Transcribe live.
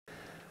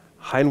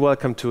Hi and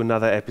welcome to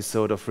another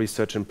episode of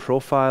Research in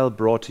Profile,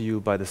 brought to you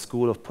by the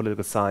School of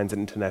Political Science and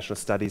International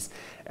Studies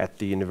at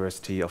the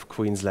University of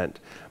Queensland.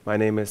 My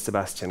name is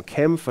Sebastian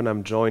Kaempf and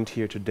I'm joined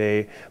here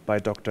today by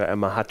Dr.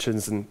 Emma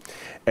Hutchison.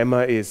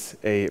 Emma is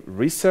a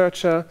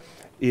researcher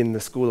in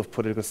the School of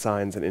Political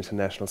Science and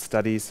International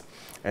Studies,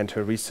 and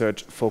her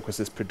research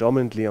focuses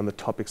predominantly on the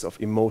topics of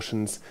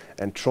emotions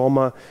and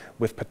trauma,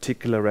 with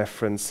particular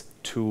reference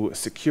to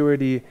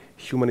security,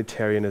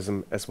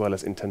 humanitarianism, as well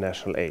as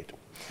international aid.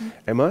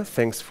 Emma,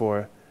 thanks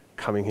for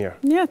coming here.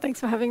 Yeah, thanks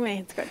for having me.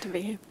 It's great to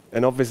be here.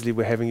 And obviously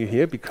we're having you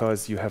here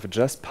because you have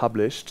just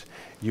published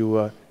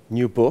your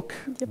new book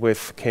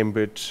with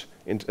Cambridge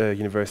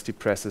University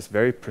Press's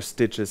very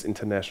prestigious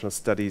international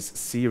studies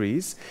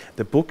series.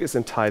 The book is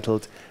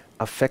entitled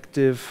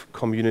Affective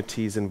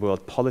Communities in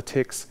World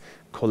Politics,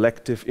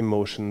 Collective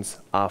Emotions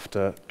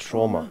After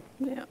Trauma.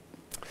 Yeah.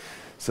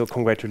 So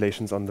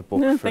congratulations on the book.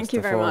 No, thank you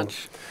very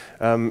much.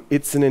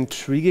 It's an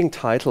intriguing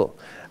title,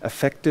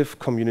 Affective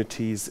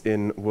Communities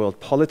in World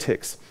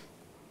Politics.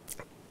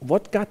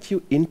 What got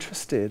you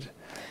interested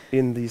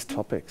in these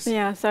topics?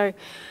 Yeah, so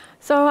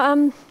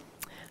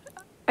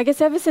I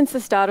guess ever since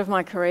the start of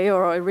my career,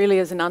 or really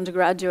as an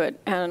undergraduate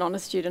and an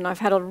honours student, I've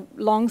had a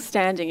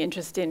long-standing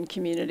interest in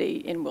community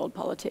in world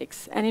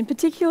politics, and in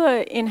particular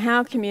in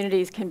how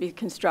communities can be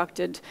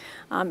constructed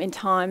in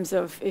times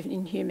of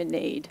human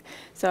need.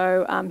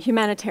 So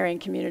humanitarian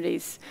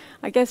communities,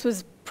 I guess,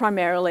 was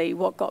primarily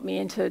what got me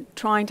into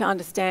trying to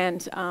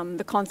understand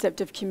the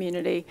concept of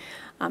community,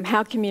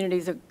 how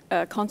communities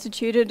are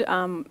constituted,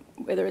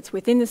 whether it's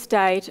within the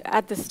state,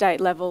 at the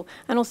state level,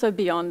 and also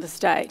beyond the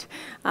state.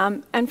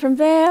 And from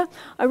there,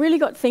 I really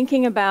got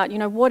thinking about,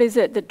 what is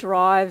it that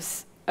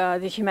drives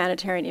the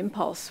humanitarian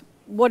impulse?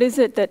 What is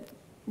it that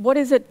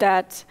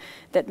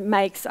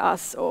makes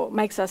us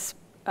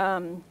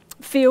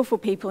feel for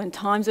people in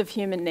times of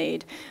human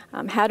need?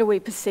 How do we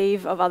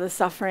perceive of others'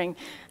 suffering?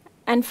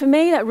 And for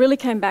me, that really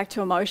came back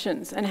to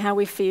emotions and how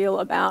we feel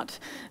about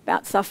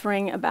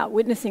suffering, about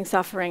witnessing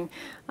suffering.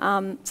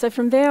 So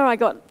from there, I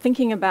got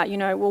thinking about,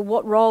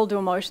 what role do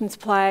emotions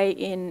play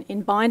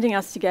in binding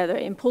us together,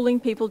 in pulling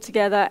people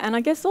together, and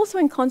I guess also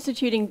in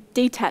constituting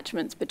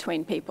detachments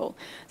between people.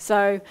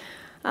 So,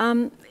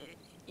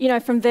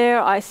 from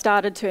there, I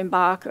started to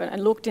embark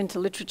and looked into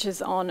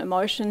literatures on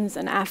emotions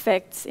and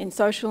affects in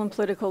social and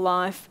political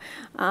life.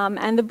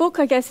 And the book,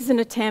 I guess, is an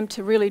attempt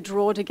to really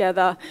draw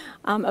together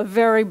a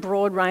very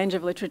broad range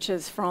of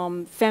literatures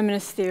from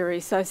feminist theory,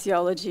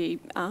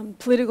 sociology,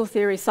 political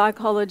theory,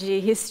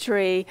 psychology,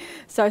 history,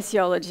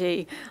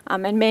 sociology,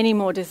 and many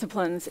more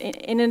disciplines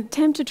in an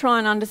attempt to try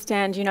and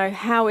understand,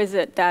 how is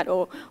it that,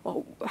 or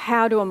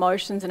how do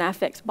emotions and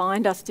affects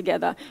bind us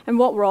together, and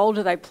what role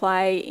do they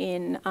play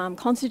in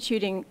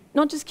constituting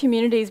not just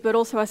communities, but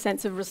also a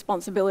sense of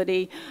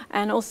responsibility,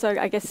 and also,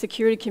 I guess,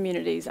 security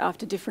communities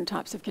after different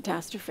types of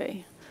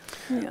catastrophe.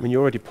 Yeah. I mean, you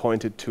already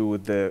pointed to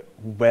the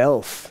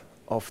wealth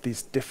of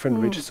these different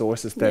rich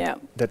sources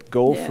that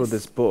go through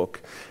this book,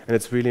 and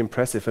it's really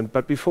impressive.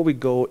 But before we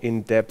go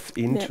in depth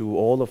into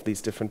all of these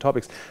different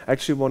topics, I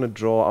actually want to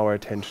draw our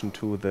attention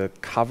to the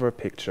cover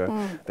picture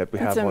that we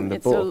have on the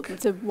book.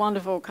 It's a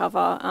wonderful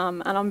cover,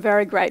 and I'm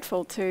very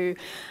grateful to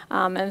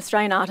an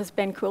Australian artist,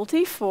 Ben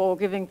Quilty, for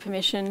giving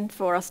permission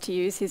for us to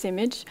use his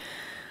image.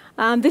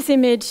 This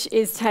image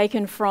is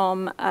taken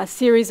from a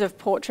series of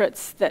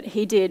portraits that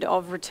he did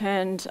of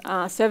returned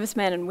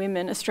servicemen and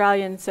women,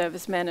 Australian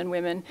servicemen and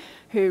women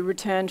who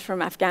returned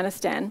from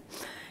Afghanistan.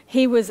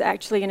 He was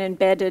actually an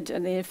embedded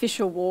and the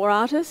official war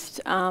artist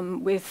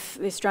with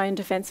the Australian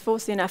Defence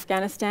Force in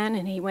Afghanistan,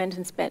 and he went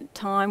and spent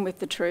time with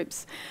the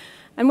troops.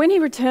 And when he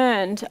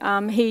returned,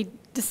 he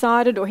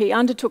decided, or he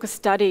undertook a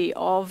study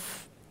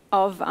of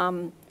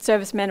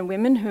servicemen and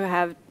women who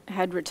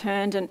had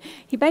returned, and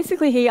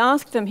he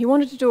asked them, he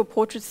wanted to do a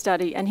portrait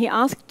study, and he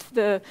asked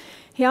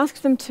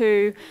them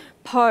to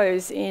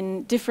pose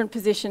in different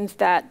positions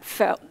that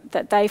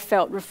they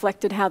felt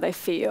reflected how they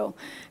feel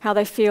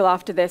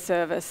after their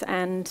service.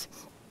 And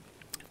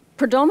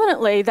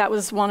predominantly that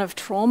was one of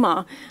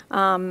trauma,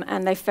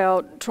 and they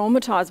felt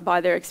traumatized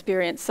by their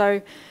experience.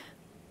 So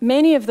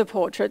many of the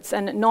portraits,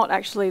 and not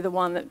actually the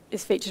one that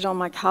is featured on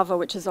my cover,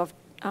 which is of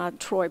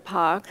Troy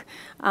Park,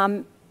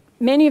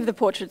 many of the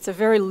portraits are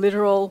very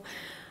literal,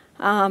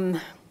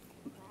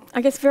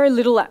 very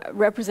little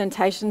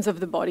representations of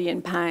the body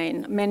in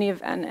pain.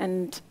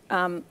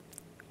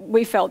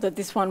 We felt that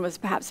this one was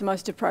perhaps the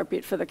most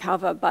appropriate for the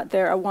cover, but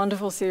they're a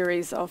wonderful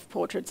series of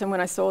portraits, and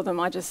when I saw them,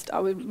 I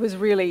was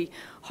really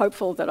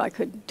hopeful that I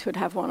could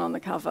have one on the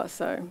cover.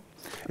 So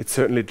it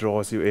certainly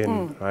draws you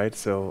in, right?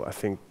 So I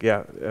think,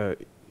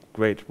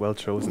 great, well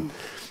chosen.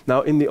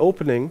 Now, in the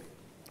opening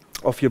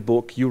of your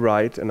book, you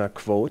write, and I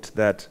quote,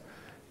 that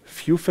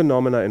few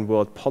phenomena in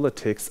world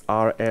politics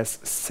are as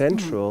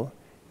central,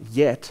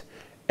 yet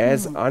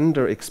as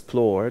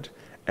underexplored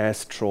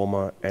as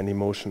trauma and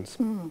emotions.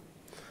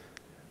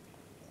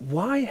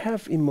 Why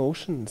have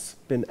emotions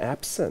been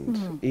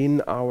absent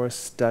in our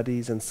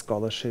studies and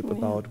scholarship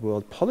about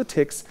world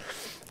politics,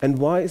 and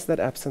why is that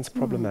absence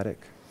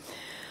problematic?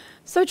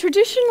 So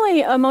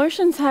traditionally,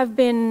 emotions have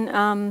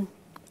been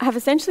have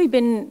essentially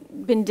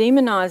been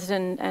demonized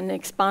and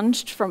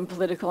expunged from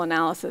political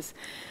analysis.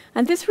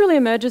 And this really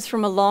emerges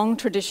from a long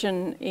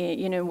tradition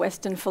in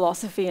Western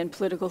philosophy and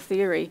political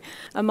theory.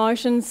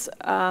 Emotions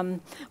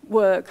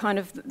were kind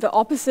of the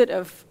opposite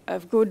of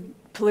good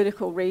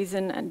political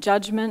reason and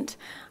judgment.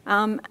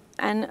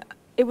 And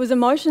it was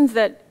emotions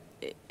that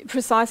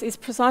is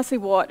precisely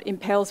what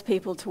impels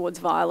people towards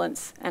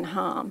violence and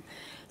harm.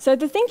 So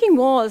the thinking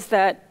was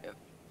that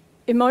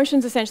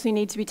emotions essentially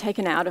need to be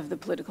taken out of the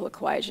political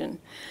equation.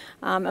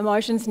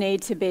 Emotions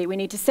we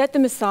need to set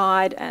them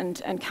aside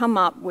and come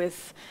up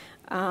with,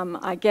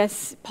 I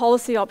guess,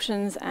 policy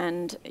options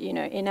and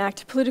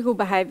enact political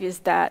behaviours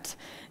that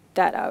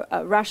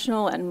are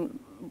rational and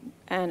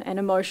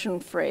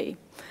emotion-free.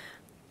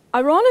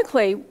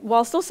 Ironically,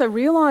 whilst also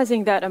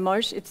realising that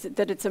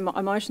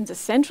emotions are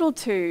central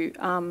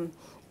to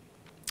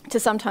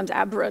sometimes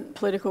aberrant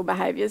political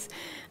behaviours,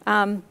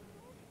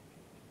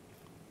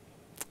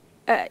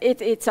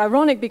 it's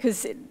ironic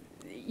because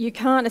you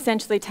can't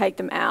essentially take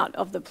them out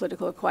of the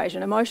political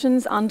equation.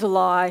 Emotions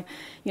underlie,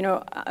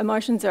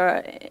 emotions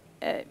are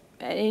an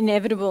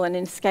inevitable and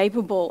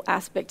inescapable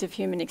aspect of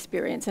human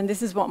experience, and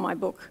this is what my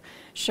book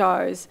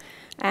shows.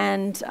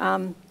 And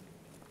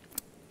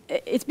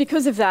it's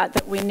because of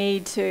that we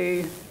need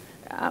to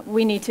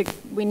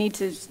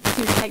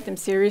take them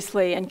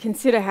seriously and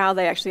consider how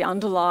they actually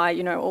underlie,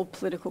 all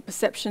political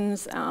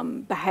perceptions,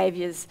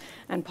 behaviours,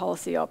 and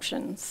policy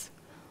options.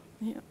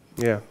 Yeah.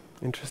 Yeah,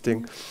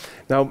 interesting.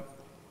 Now,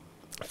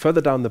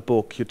 further down the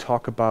book, you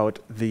talk about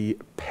the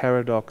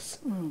paradox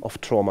of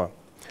trauma,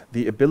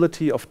 the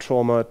ability of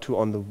trauma to,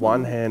 on the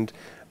one hand,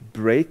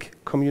 break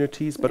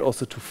communities, but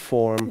also to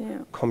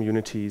form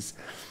communities.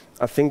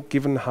 I think,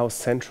 given how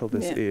central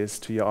this is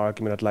to your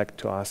argument, I'd like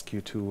to ask you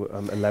to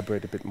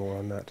elaborate a bit more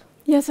on that.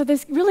 Yeah, so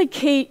there's really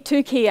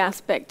two key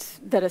aspects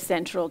that are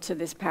central to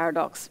this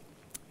paradox.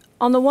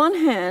 On the one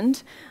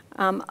hand,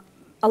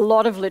 a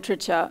lot of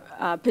literature,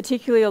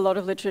 particularly a lot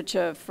of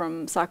literature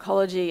from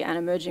psychology and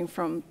emerging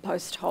from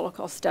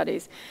post-Holocaust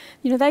studies,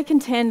 they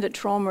contend that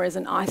trauma is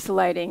an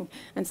isolating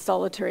and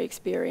solitary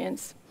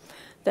experience,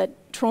 that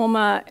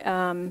trauma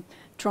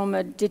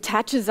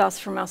detaches us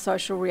from our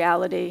social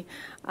reality,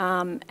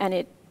 and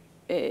as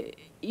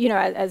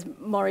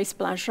Maurice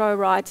Blanchot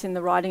writes in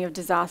The Writing of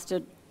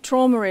Disaster,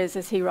 trauma is,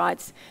 as he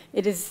writes,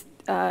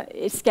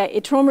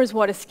 trauma is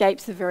what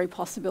escapes the very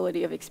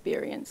possibility of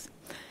experience.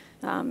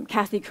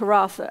 Kathy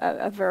Carruth,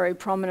 a very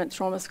prominent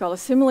trauma scholar,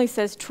 similarly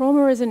says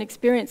trauma is an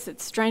experience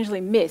that's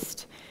strangely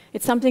missed.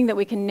 It's something that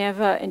we can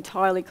never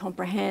entirely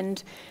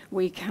comprehend.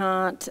 We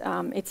can't,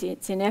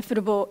 it's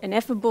ineffable.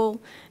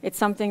 It's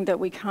something that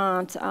we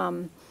can't,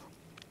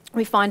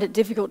 we find it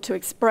difficult to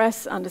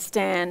express,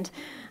 understand.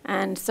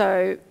 And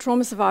so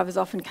trauma survivors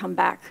often come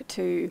back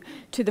to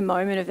the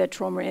moment of their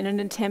trauma in an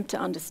attempt to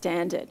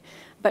understand it.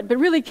 But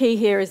really key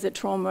here is that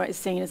trauma is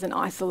seen as an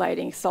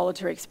isolating,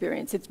 solitary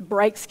experience. It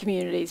breaks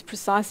communities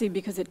precisely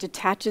because it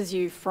detaches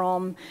you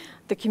from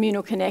the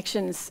communal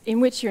connections in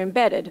which you're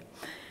embedded.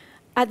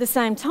 At the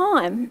same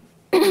time,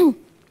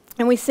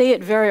 and we see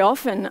it very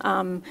often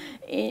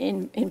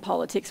in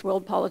politics,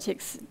 world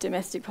politics,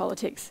 domestic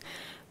politics,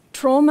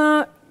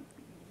 trauma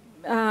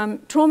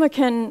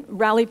can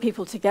rally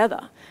people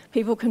together.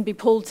 People can be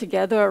pulled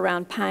together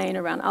around pain,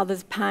 around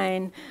others'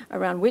 pain,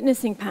 around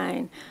witnessing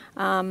pain.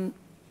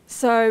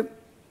 So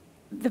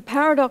the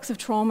paradox of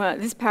trauma,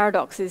 this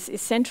paradox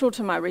is central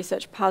to my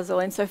research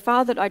puzzle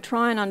insofar that I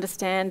try and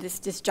understand this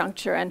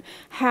disjuncture and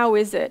how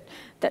is it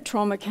that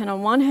trauma can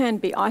on one hand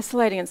be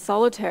isolating and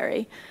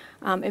solitary,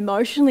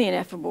 emotionally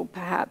ineffable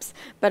perhaps,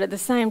 but at the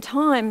same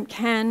time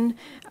can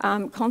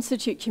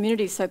constitute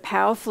communities so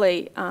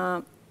powerfully.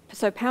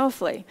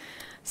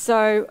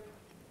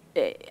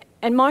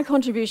 And my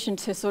contribution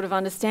to sort of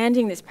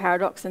understanding this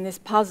paradox and this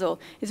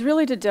puzzle is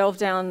really to delve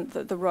down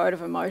the road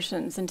of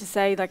emotions and to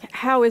say, like,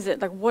 how is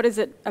it, like, what is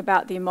it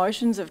about the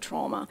emotions of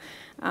trauma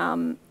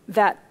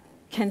that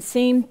can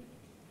seem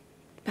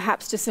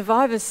perhaps to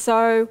survivors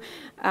so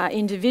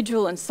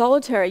individual and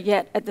solitary,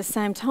 yet at the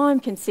same time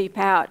can seep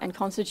out and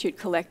constitute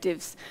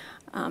collectives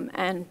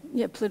and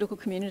political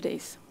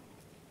communities.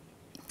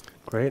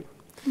 Great.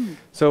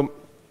 So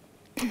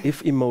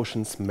if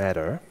emotions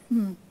matter,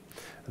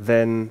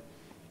 then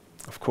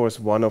of course,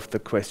 one of the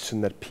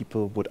questions that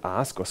people would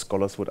ask or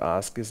scholars would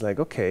ask is like,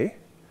 okay,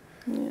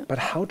 but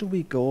how do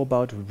we go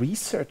about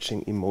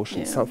researching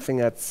emotions, something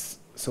that's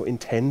so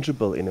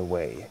intangible in a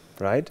way,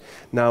 right?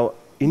 Now,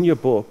 in your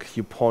book,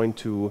 you point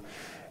to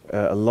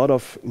a lot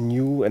of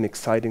new and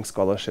exciting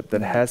scholarship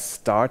that has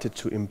started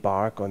to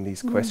embark on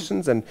these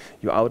questions, and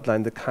you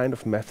outline the kind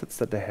of methods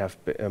that they have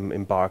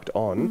embarked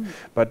on.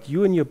 But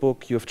you in your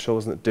book, you have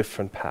chosen a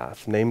different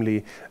path,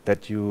 namely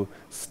that you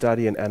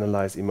study and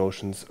analyze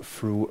emotions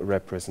through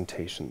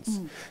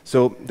representations.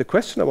 So the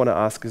question I want to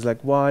ask is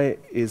like, why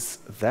is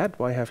that?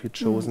 Why have you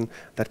chosen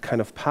that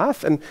kind of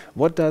path? And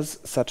what does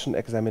such an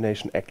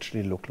examination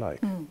actually look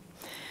like?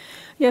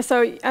 Yeah,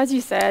 so as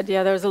you said,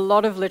 there's a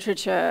lot of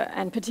literature,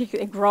 and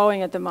particularly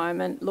growing at the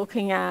moment,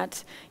 looking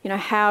at,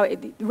 how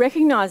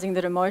recognising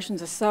that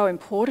emotions are so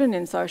important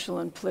in social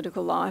and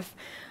political life.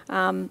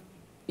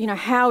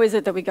 How is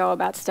it that we go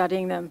about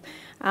studying them?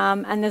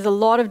 And there's a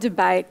lot of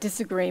debate,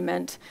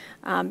 disagreement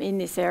in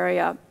this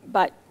area.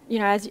 But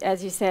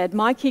as you said,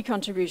 my key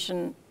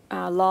contribution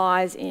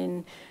lies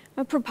in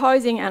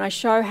proposing, and I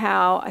show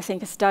how I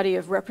think a study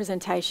of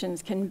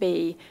representations can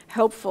be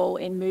helpful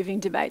in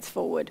moving debates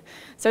forward.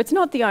 So it's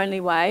not the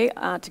only way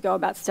to go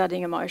about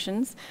studying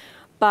emotions,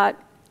 but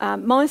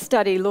my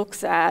study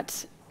looks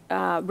at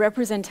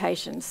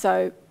representations.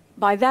 So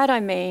by that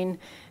I mean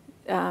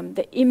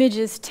the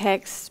images,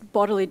 text,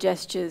 bodily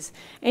gestures,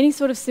 any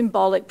sort of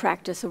symbolic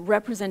practice or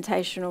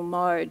representational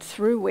mode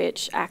through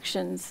which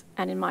actions,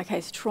 and in my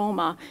case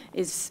trauma,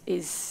 is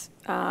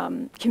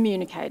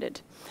communicated.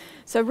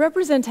 So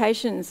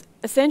representations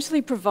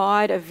essentially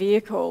provide a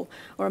vehicle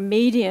or a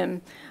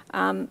medium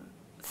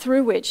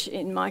through which,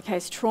 in my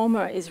case,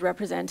 trauma is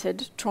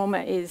represented,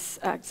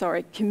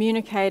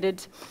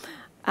 communicated.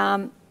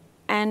 And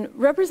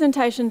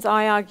representations,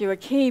 I argue, are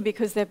key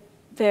because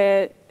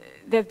they're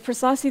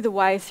precisely the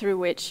way through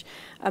which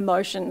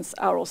emotions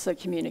are also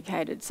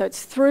communicated. So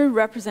it's through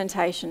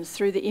representations,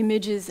 through the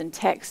images and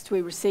text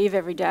we receive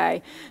every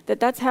day,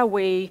 that's how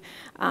we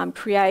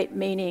create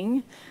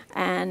meaning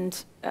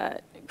and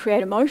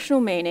create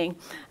emotional meaning.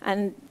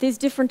 And these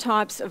different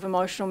types of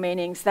emotional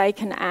meanings, they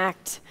can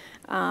act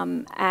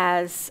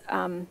as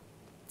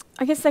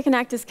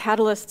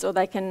catalysts, or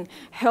they can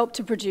help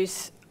to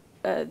produce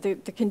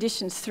the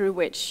conditions through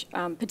which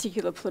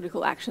particular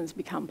political actions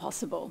become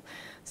possible.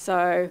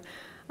 So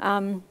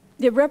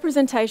the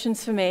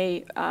representations for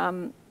me,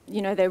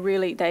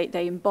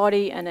 they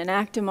embody and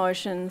enact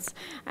emotions,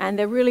 and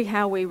they're really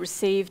how we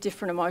receive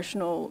different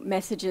emotional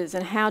messages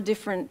and how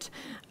different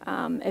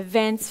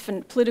events,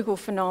 political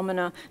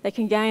phenomena, they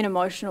can gain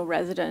emotional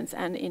resonance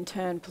and in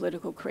turn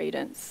political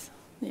credence.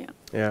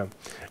 Yeah,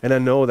 and I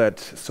know that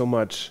so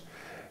much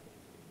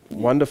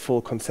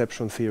wonderful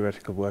conceptual and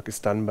theoretical work is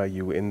done by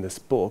you in this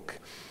book.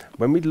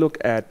 When we look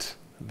at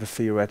the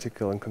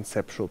theoretical and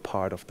conceptual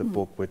part of the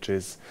book, which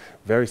is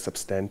very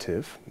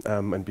substantive,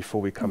 and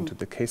before we come to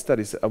the case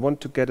studies, I want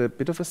to get a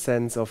bit of a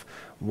sense of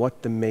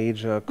what the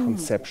major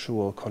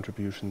conceptual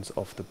contributions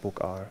of the book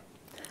are.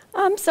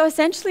 So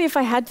essentially, if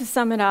I had to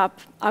sum it up,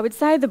 I would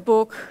say the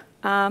book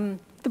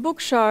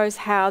shows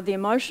how the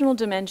emotional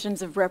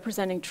dimensions of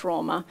representing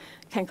trauma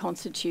can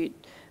constitute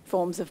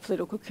forms of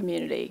political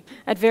community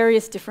at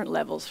various different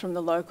levels, from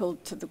the local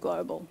to the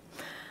global.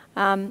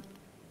 And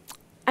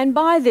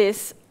by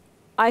this,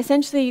 I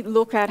essentially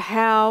look at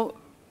how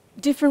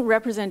different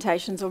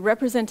representations, or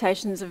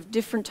representations of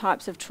different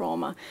types of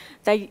trauma,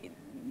 they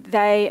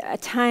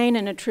attain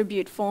and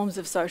attribute forms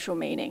of social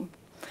meaning.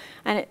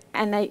 And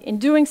in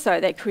doing so,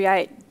 they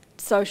create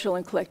social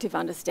and collective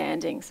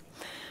understandings.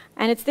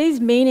 And it's these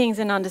meanings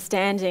and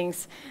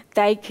understandings,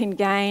 they can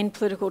gain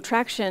political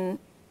traction,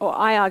 or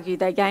I argue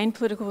they gain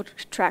political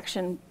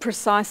traction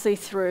precisely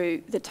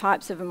through the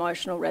types of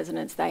emotional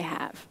resonance they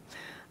have.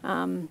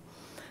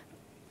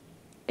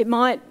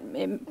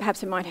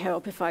 Perhaps it might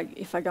help if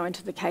I go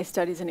into the case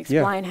studies and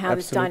explain how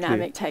this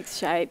dynamic takes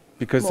shape.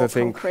 Because more I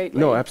think concretely.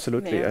 No,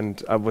 absolutely,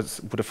 and I would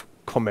have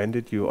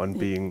commended you on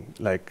being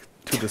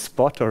to the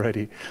spot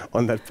already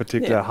on that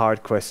particular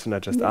hard question I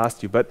just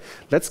asked you. But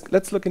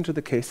let's look into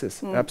the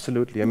cases.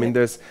 Absolutely, I mean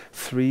there's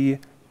 3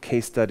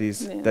 case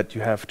studies that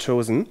you have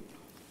chosen.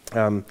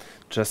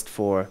 Just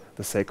for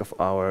the sake of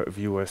our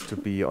viewers to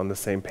be on the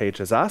same page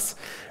as us.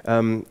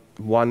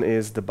 One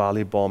is the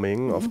Bali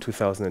bombing of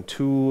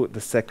 2002,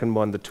 the second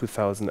one, the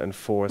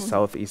 2004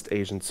 Southeast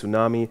Asian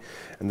tsunami,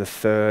 and the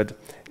third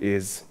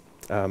is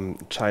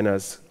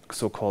China's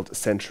so-called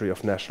century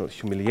of national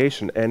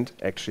humiliation, and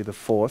actually the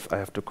fourth, I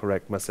have to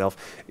correct myself,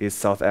 is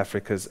South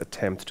Africa's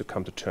attempt to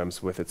come to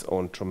terms with its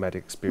own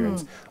traumatic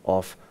experience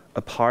of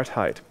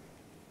apartheid.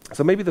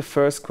 So maybe the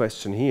first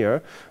question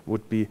here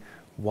would be,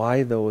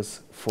 why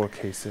those 4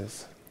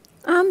 cases?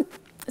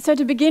 So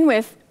to begin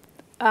with,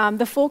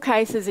 the 4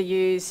 cases are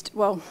used,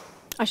 well,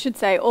 I should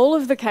say all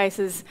of the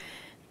cases,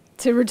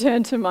 to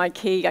return to my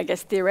key, I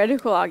guess,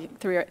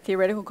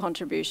 theoretical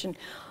contribution,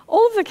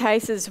 all of the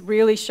cases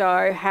really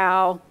show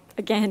how,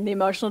 again, the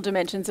emotional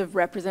dimensions of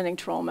representing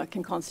trauma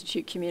can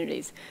constitute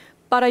communities.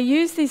 But I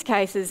use these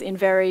cases in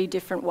very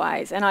different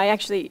ways, and I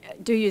actually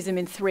do use them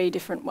in 3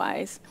 different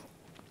ways.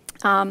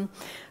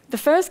 The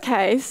first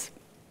case,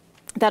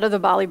 that of the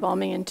Bali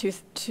bombing in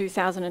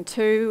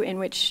 2002, in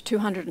which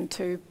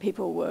 202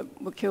 people were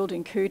killed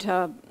in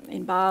Kuta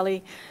in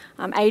Bali,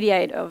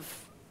 88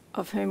 of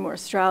whom were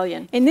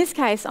Australian. In this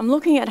case, I'm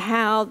looking at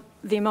how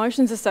the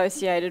emotions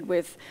associated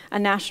with a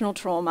national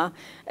trauma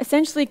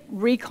essentially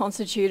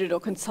reconstituted or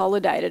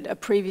consolidated a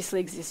previously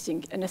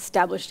existing and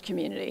established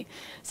community.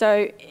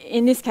 So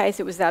in this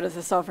case, it was that of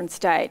the sovereign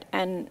state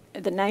and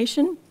the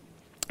nation,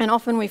 and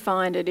often we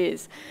find it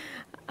is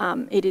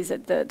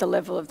at the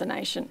level of the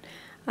nation.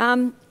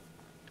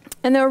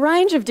 And there are a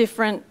range of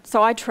different,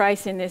 so I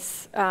trace in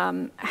this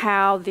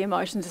how the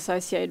emotions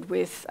associated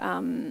with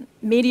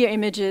media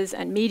images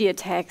and media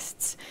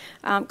texts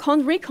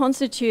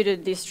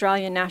reconstituted the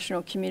Australian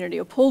national community,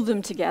 or pulled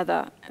them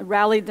together,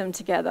 rallied them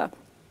together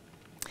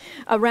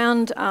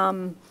around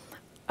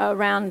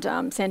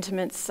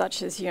sentiments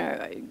such as,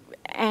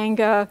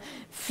 anger,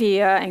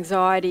 fear,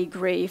 anxiety,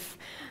 grief.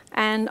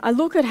 And I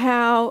look at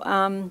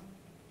how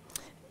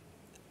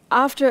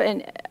after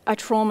a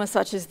trauma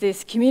such as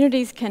this,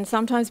 communities can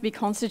sometimes be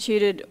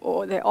constituted,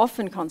 or they're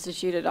often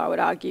constituted, I would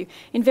argue,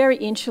 in very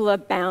insular,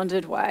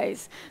 bounded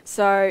ways.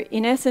 So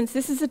in essence,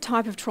 this is a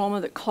type of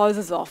trauma that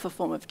closes off a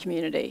form of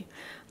community.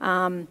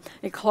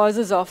 It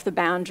closes off the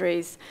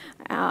boundaries,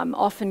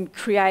 often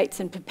creates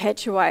and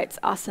perpetuates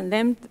us and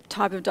them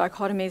type of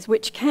dichotomies,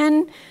 which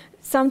can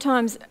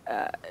sometimes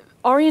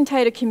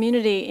orientate a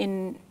community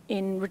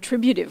in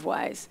retributive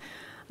ways.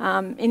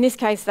 In this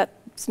case,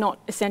 that's not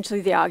essentially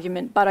the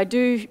argument, but I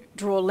do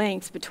draw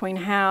links between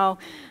how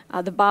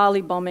the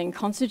Bali bombing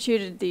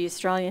constituted the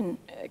Australian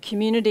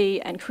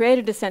community and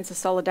created a sense of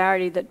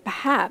solidarity that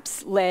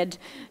perhaps led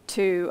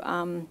to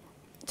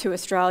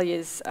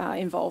Australia's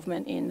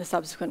involvement in the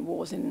subsequent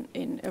wars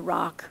in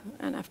Iraq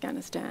and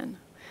Afghanistan.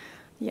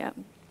 Yeah.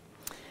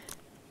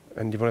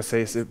 And you want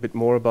to say a bit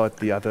more about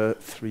the other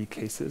 3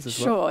 cases as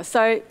well? Sure.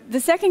 So the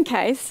second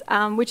case,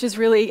 which is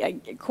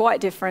really quite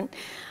different,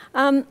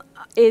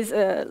 is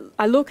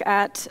I look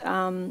at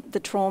the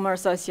trauma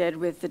associated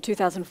with the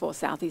 2004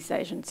 Southeast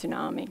Asian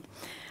tsunami.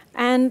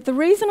 And the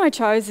reason I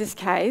chose this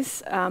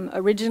case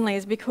originally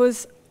is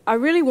because I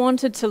really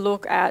wanted to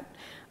look at,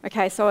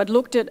 okay, so I'd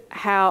looked at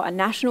how a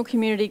national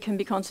community can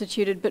be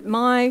constituted, but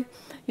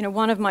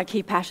one of my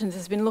key passions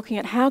has been looking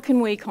at how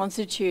can we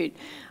constitute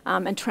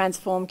and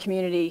transform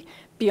community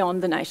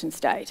beyond the nation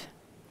state.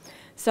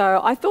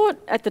 So I thought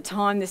at the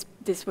time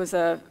this was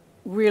a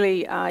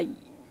really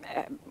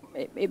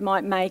it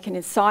might make an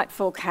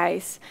insightful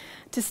case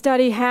to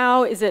study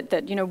how is it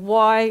that,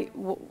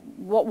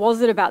 what was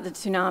it about the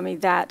tsunami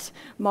that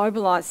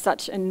mobilised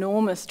such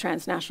enormous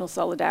transnational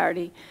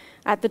solidarity?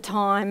 At the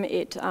time,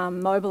 it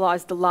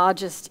mobilised the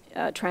largest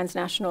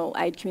transnational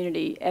aid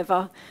community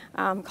ever,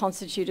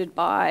 constituted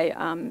by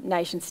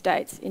nation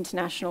states,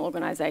 international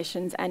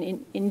organisations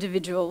and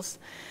individuals.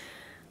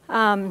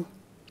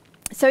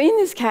 So in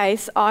this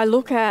case, I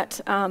look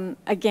at,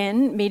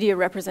 again, media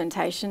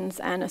representations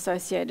and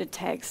associated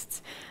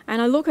texts,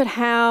 and I look at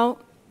how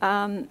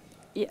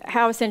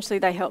essentially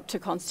they helped to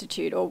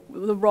constitute, or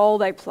the role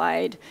they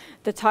played,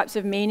 the types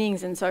of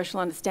meanings and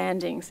social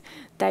understandings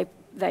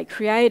they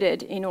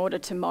created in order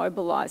to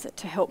mobilise it,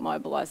 to help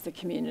mobilise the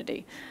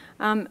community.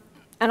 And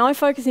I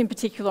focus in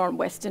particular on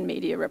Western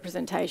media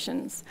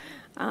representations.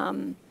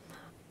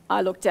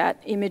 I looked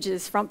at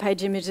images, front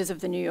page images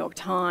of the New York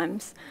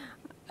Times,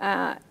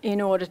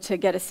 in order to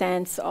get a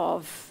sense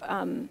of,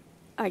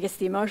 I guess,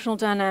 the emotional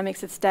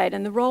dynamics at stake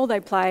and the role they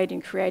played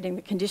in creating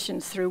the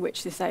conditions through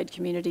which this aid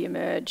community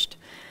emerged.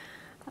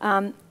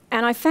 And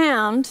I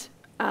found,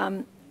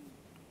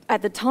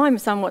 at the time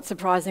somewhat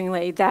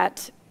surprisingly,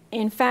 that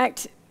in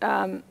fact,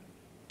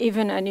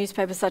 even a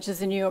newspaper such as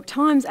the New York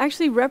Times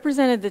actually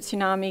represented the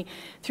tsunami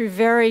through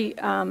very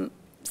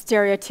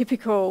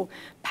stereotypical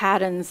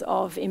patterns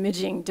of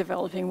imaging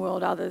developing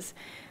world others.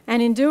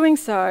 And in doing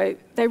so,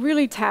 they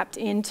really tapped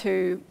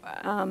into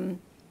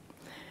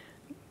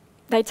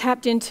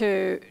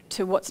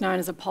what's known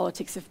as a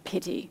politics of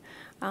pity.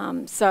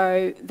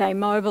 So they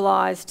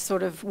mobilised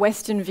sort of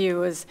Western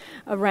viewers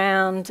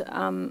around,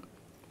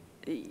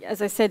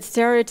 as I said,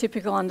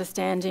 stereotypical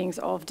understandings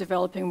of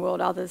developing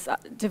world others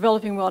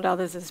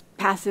as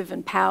passive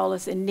and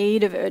powerless, in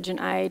need of urgent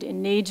aid,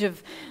 in need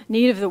of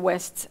the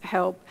West's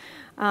help.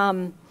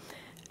 And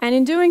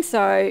in doing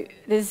so,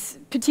 there's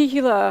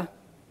particular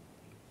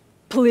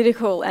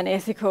political and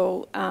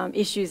ethical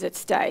issues at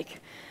stake.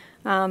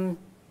 On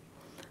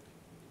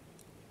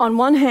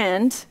one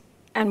hand,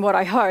 and what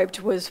I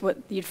hoped was what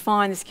you'd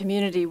find this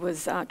community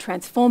was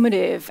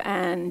transformative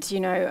and,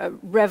 a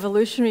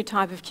revolutionary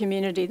type of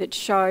community that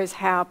shows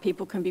how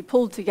people can be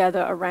pulled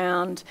together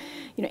around,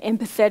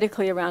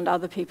 empathetically around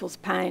other people's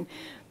pain.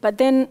 But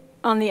then,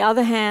 on the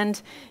other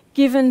hand,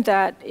 given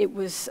that it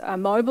was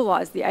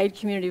mobilised, the aid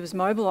community was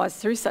mobilised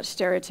through such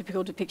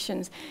stereotypical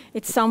depictions,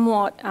 it's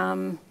somewhat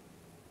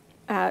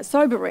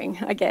sobering,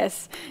 I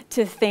guess,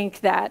 to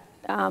think that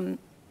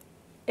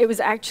it was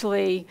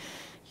actually,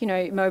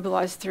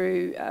 mobilised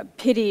through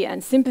pity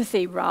and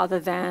sympathy rather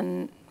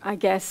than, I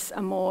guess,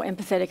 a more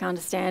empathetic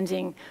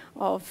understanding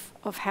of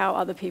how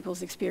other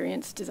people's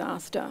experience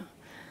disaster.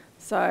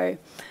 So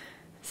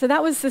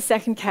that was the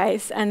second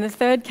case. And the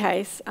third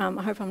case, I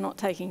hope I'm not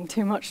taking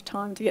too much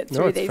time to get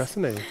through these. No, it's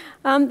fascinating.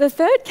 The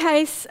third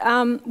case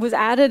was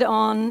added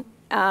on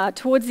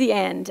towards the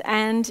end,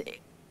 and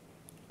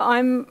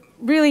I'm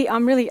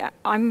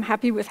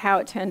happy with how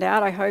it turned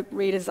out. I hope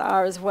readers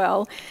are as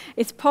well.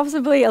 It's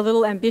possibly a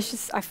little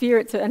ambitious. I fear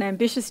it's an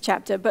ambitious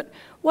chapter, but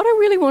what I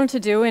really wanted to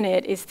do in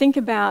it is think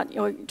about,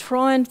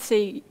 try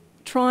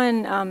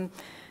and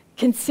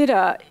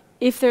consider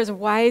if there's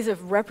ways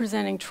of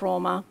representing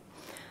trauma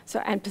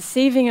and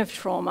perceiving of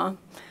trauma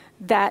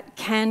that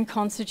can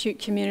constitute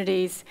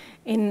communities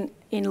in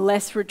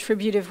less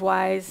retributive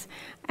ways,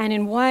 and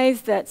in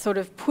ways that sort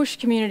of push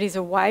communities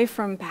away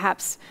from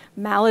perhaps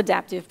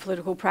maladaptive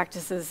political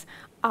practices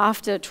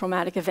after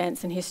traumatic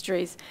events and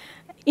histories,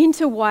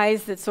 into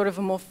ways that sort of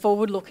are more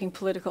forward-looking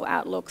political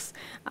outlooks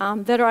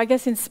that are, I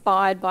guess,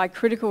 inspired by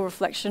critical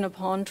reflection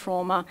upon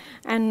trauma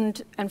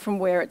and from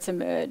where it's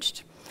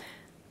emerged.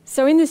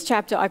 So in this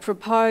chapter I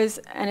propose,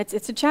 and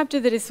it's a chapter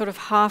that is sort of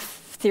half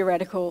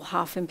theoretical,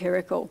 half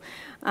empirical.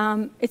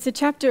 It's a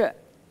chapter,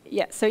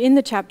 so in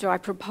the chapter I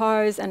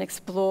propose and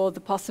explore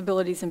the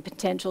possibilities and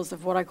potentials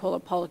of what I call a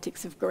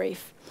politics of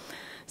grief.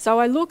 So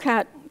I look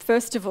at,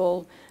 first of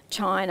all,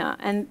 China,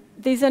 and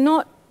these are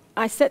not,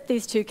 I set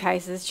these two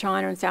cases,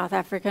 China and South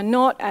Africa,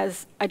 not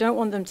as, I don't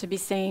want them to be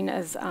seen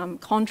as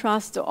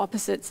contrasts or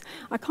opposites.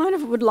 I kind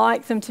of would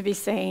like them to be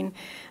seen,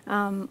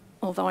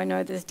 although I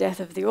know there's death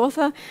of the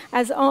author,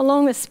 as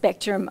along a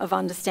spectrum of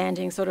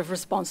understanding sort of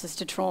responses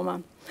to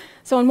trauma.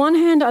 So on one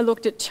hand, I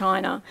looked at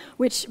China,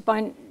 which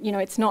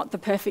it's not the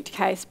perfect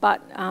case,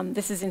 but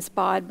this is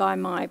inspired by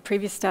my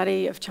previous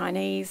study of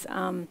Chinese.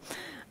 I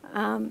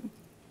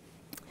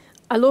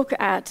look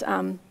at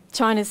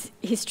China's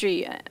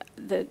history,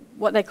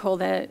 what they call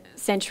the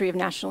century of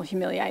national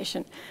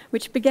humiliation,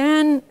 which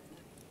began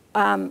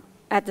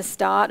at the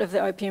start of the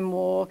Opium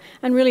War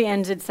and really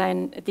ended, say,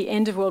 at the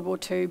end of World War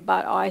II,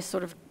 but I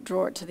sort of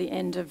draw it to the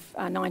end of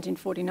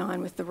 1949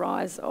 with the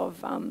rise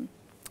of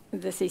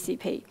the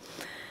CCP.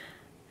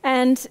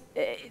 And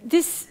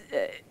this,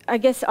 I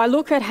guess, I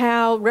look at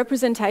how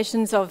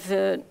representations of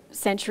the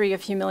century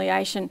of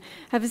humiliation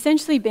have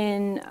essentially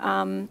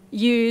been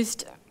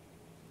used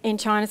in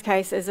China's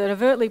case as an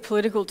overtly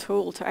political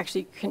tool to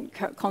actually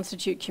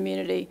constitute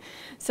community.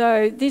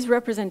 So these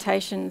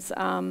representations,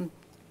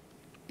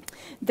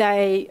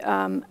 they've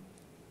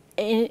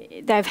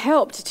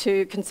helped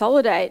to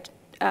consolidate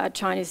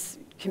Chinese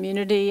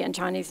community and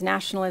Chinese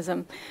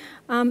nationalism.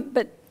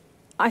 But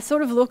I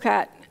sort of look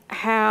at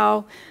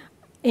how,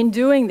 in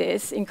doing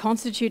this, in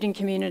constituting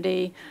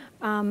community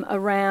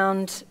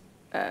around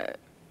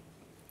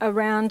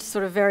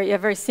sort of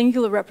very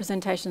singular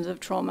representations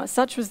of trauma,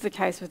 such was the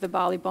case with the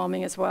Bali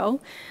bombing as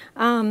well,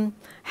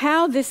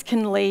 how this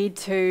can lead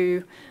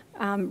to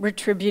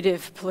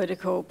retributive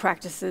political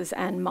practices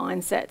and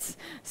mindsets.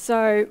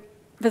 So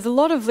there's a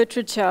lot of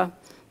literature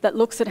that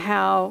looks at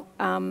how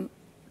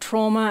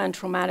trauma and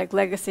traumatic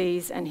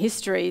legacies and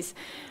histories,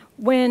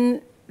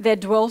 when they're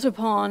dwelt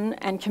upon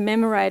and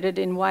commemorated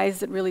in ways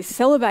that really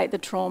celebrate the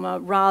trauma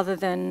rather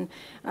than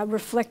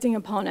reflecting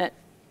upon it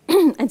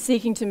and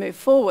seeking to move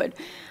forward.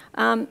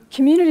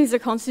 Communities are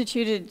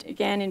constituted,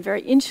 again, in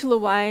very insular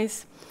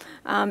ways,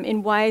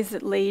 in ways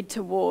that lead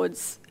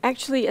towards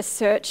actually a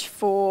search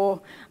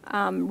for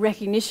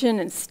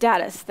recognition and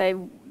status. They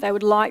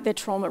would like their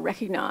trauma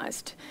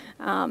recognised.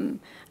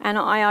 And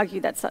I argue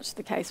that's such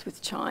the case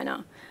with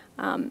China.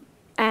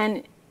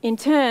 And in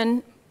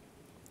turn,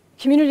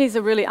 communities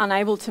are really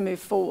unable to move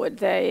forward.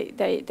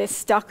 They're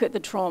stuck at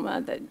the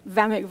trauma.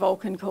 Vamick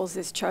Volkan calls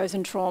this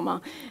chosen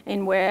trauma,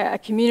 in where a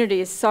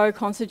community is so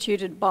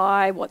constituted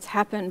by what's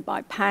happened,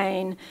 by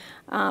pain,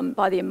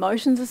 by the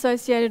emotions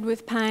associated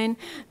with pain,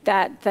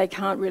 that they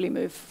can't really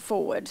move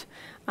forward.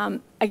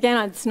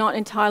 Again, it's not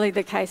entirely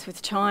the case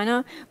with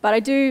China, but I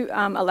do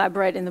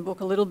elaborate in the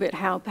book a little bit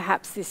how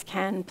perhaps this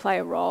can play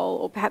a role,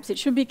 or perhaps it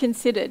should be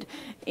considered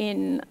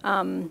in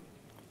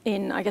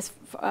I guess,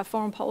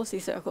 foreign policy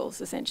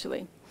circles,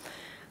 essentially.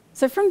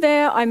 So from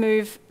there,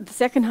 the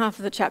second half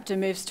of the chapter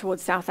moves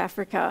towards South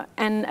Africa.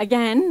 And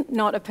again,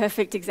 not a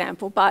perfect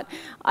example, but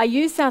I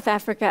use South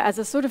Africa as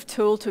a sort of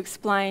tool to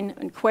explain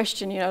and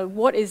question,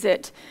 what is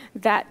it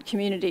that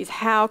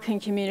how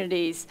can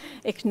communities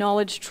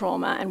acknowledge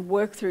trauma and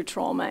work through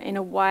trauma in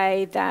a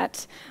way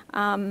that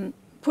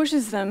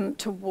pushes them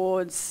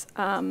towards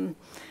more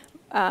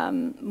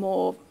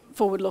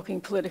forward-looking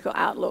political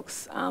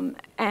outlooks,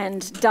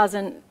 and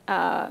doesn't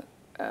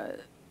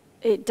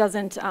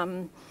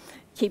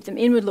keep them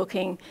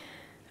inward-looking.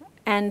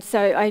 And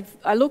so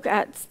I look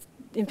at,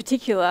 in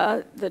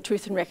particular, the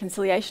Truth and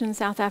Reconciliation in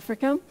South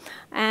Africa,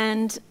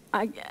 and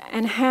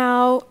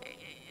how,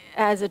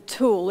 as a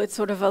tool, it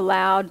sort of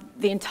allowed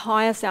the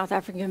entire South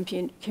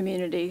African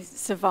community,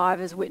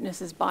 survivors,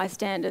 witnesses,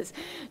 bystanders,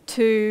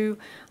 to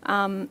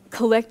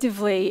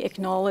collectively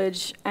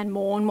acknowledge and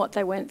mourn what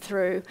they went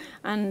through.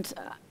 And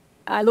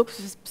I looked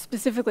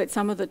specifically at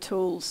some of the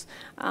tools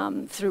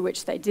through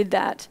which they did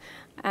that,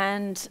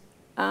 and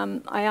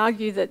I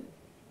argue that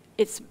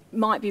it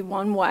might be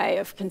one way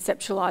of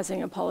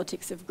conceptualising a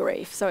politics of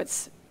grief. So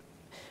it's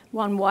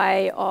one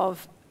way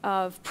of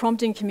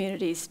prompting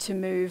communities to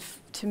move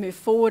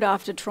forward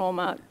after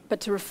trauma,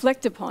 but to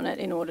reflect upon it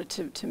in order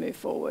to move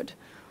forward.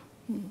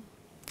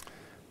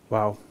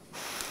 Wow,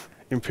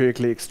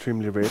 empirically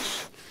extremely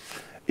rich.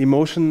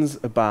 Emotions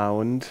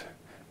abound.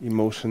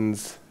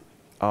 Emotions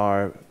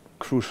are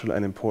crucial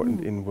and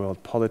important in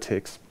world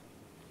politics.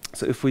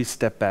 So if we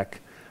step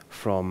back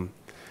from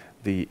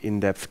the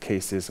in-depth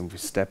cases, and we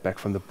step back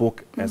from the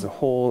book as a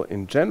whole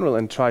in general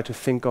and try to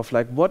think of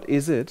like, what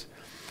is it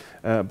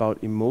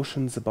about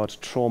emotions, about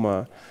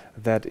trauma,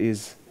 that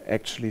is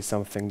actually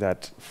something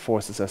that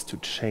forces us to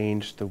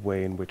change the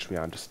way in which we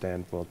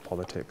understand world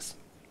politics?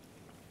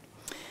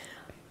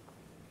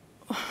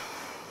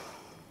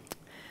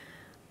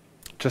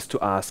 Just to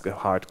ask a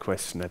hard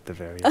question at the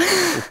very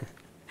end.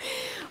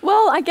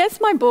 Well, I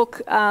guess my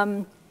book,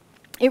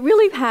 it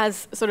really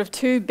has sort of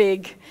two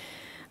big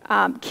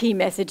key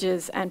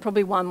messages and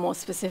probably one more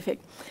specific.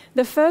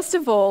 The first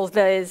of all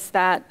is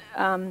that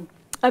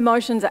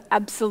emotions are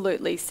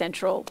absolutely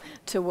central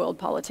to world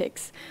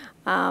politics.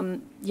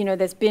 You know,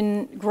 there's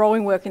been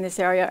growing work in this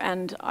area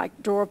and I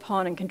draw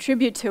upon and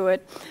contribute to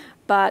it,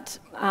 but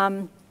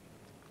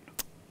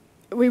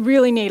we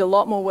really need a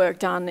lot more work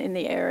done in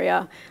the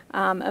area.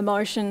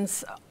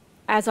 Emotions,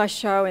 as I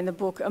show in the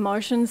book,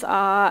 emotions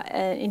are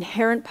an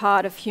inherent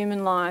part of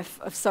human life,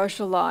 of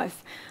social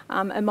life.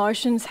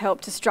 Emotions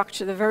help to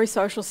structure the very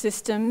social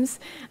systems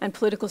and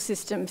political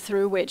system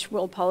through which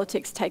world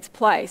politics takes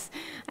place.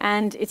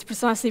 And it's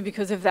precisely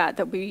because of that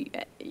that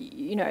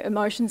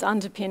emotions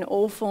underpin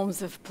all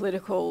forms of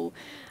political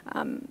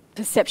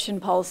perception,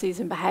 policies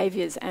and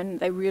behaviours,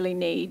 and they really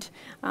need,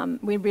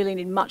 we really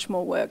need much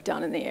more work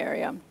done in the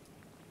area.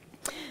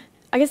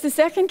 I guess the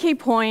second key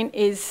point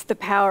is the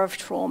power of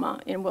trauma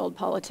in world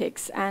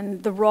politics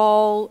and the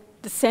role,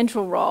 the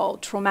central role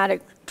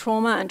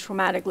trauma and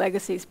traumatic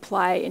legacies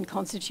play in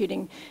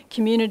constituting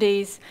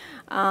communities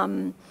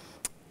and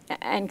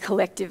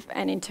collective,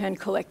 and in turn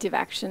collective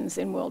actions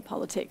in world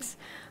politics.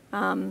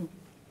 The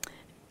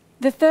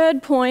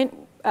third point,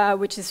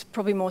 which is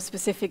probably more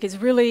specific, is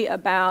really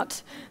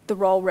about the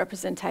role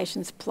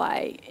representations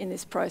play in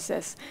this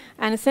process,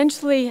 and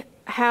essentially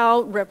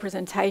how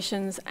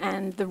representations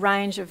and the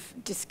range of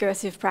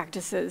discursive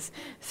practices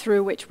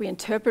through which we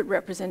interpret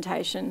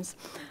representations,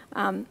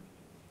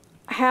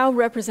 how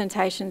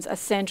representations are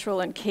central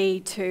and key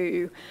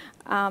to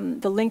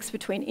the links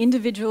between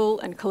individual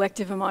and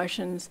collective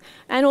emotions,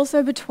 and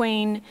also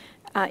between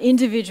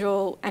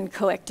individual and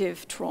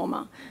collective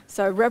trauma.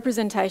 So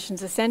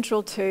representations are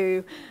central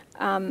to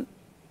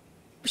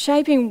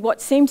shaping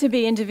what seem to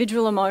be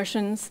individual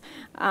emotions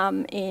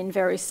in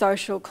very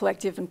social,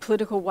 collective and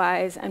political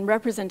ways, and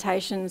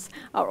representations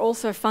are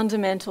also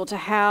fundamental to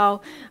how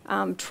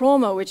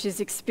trauma, which is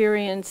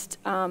experienced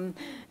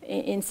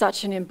in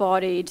such an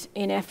embodied,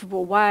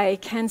 ineffable way,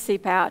 can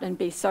seep out and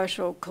be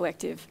social,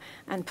 collective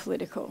and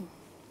political.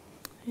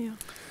 Yeah.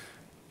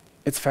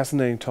 It's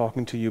fascinating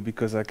talking to you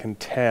because I can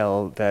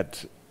tell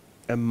that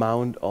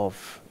amount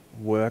of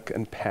work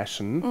and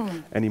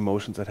passion and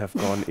emotions that have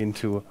gone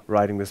into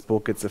writing this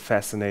book. It's a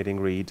fascinating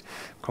read.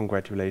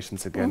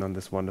 Congratulations again on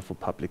this wonderful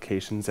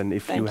publications. And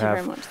if you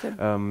have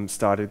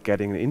started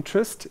getting an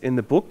interest in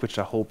the book, which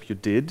I hope you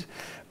did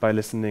by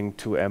listening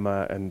to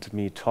Emma and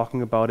me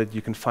talking about it,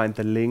 you can find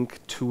the link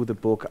to the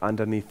book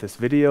underneath this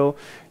video.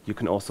 You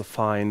can also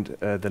find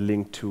the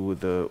link to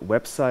the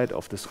website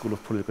of the School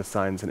of Political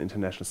Science and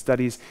International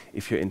Studies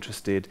if you're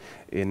interested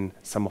in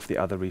some of the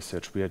other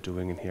research we are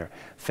doing in here.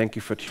 Thank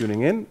you for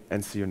tuning in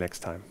and see you next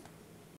time.